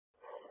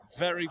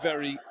very,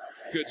 very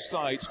good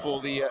sides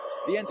for the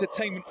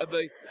entertainment of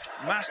the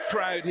massed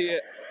crowd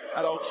here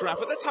at Old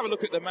Trafford. Let's have a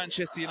look at the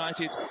Manchester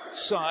United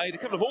side. A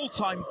couple of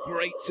all-time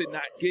greats in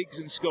that, Giggs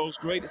and Scholes.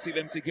 Great to see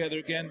them together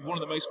again. One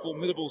of the most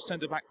formidable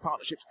centre-back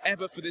partnerships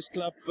ever for this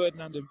club,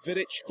 Ferdinand and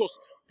Vidic. Of course,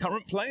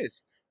 current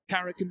players,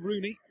 Carrick and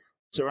Rooney.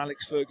 Sir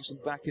Alex Ferguson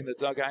back in the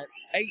dugout.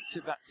 8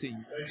 of that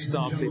team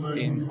started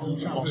in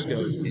Moscow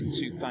in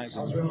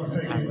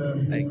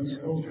 2008.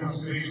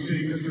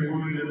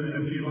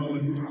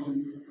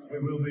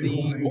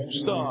 The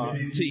All-Star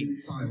team,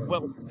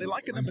 well, they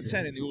like a number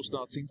 10 in the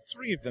All-Star team.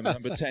 3 of them are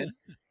number 10,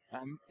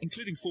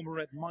 including former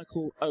Red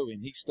Michael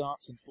Owen. He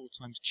starts, and 4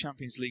 times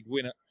Champions League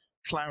winner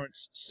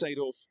Clarence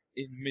Seedorf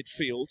in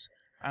midfield,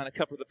 and a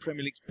couple of the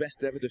Premier League's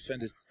best ever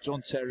defenders,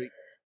 John Terry,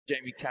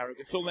 Jamie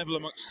Carragher. Full level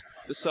amongst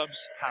the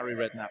subs, Harry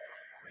Redknapp,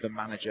 the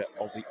manager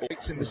of the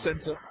Orcs in the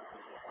centre.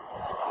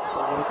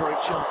 Oh, what a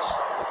great chance.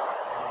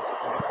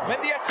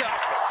 Mendieta,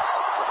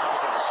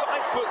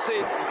 side foots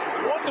in,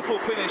 wonderful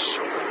finish,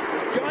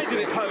 guided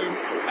it home,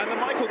 and the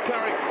Michael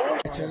Carrick.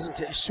 It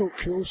isn't it? It's so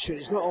cool, shit.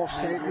 It's not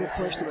offside, no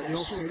question about the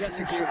offside. That's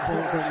a great ball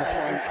down the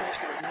flank.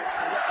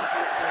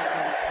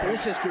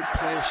 This is good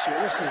play, shit.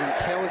 This is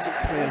intelligent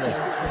play.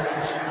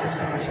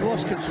 He's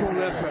lost control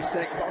there for a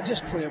second, but I'll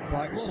just play it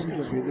back.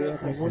 Somebody will be there.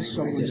 There was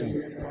someone there.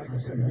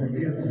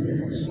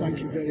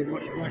 Thank you very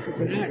much, back of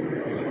the net.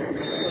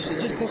 He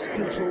just doesn't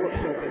control it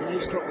for a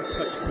nice little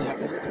touch. Just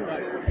doesn't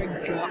control the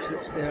big gaps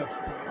that's there.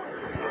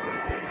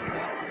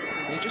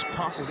 He just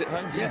passes it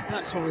home. Yeah,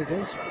 that's all he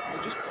does. He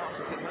just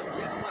passes it home.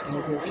 Yeah, that's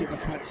all. The goalkeeper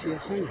can't see a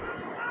thing.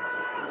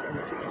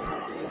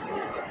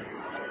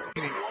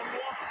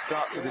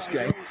 Start to this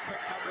game.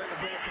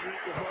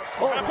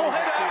 Oh, full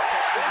header!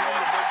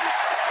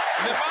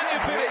 Nemanja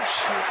Vidic.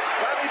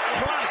 That is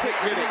classic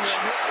Vidic.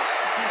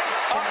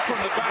 Up from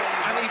the back,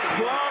 and he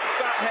plants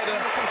that header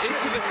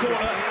into the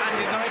corner, and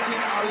United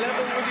are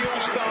level with the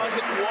All-Stars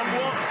at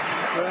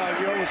 1-1. Well,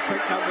 you always think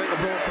that about the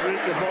ball coming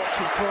into the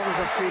box and corners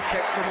are free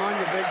kicks.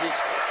 Nemanja Vidic.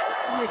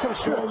 And they come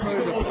short of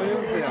the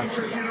players there.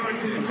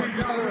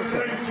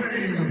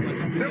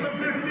 Number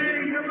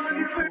 15,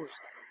 Nemanja Vidic.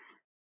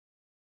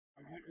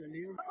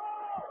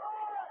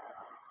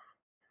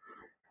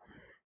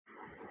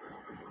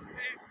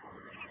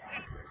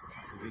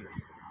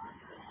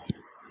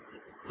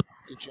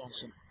 Good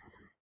Johnson.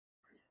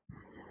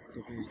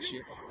 Davies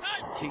chip.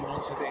 Keane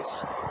onto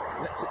this.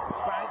 Lets it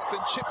bounce,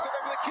 then chips it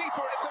over the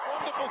keeper, and it's a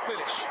wonderful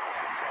finish.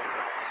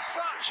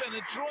 Such an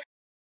adroit.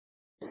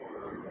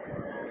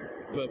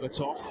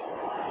 Berbatov.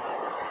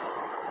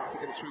 Tries to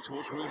get it through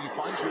towards Rooney.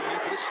 Finds Rooney,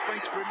 but there's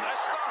space for him. Now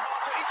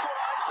Saha to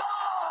equalise.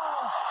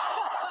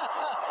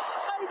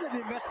 How did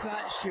he miss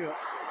that shot?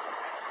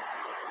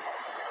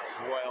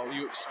 Well,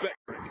 you expect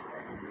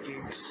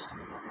Giggs.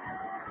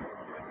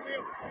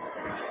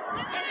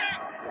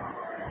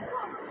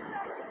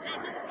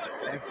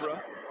 Evra.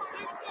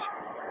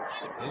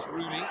 There's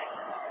Rooney.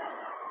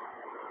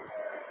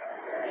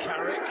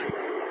 Carrick.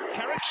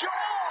 Carrick shot!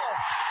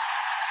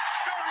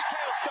 Fairy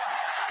tale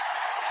stuff.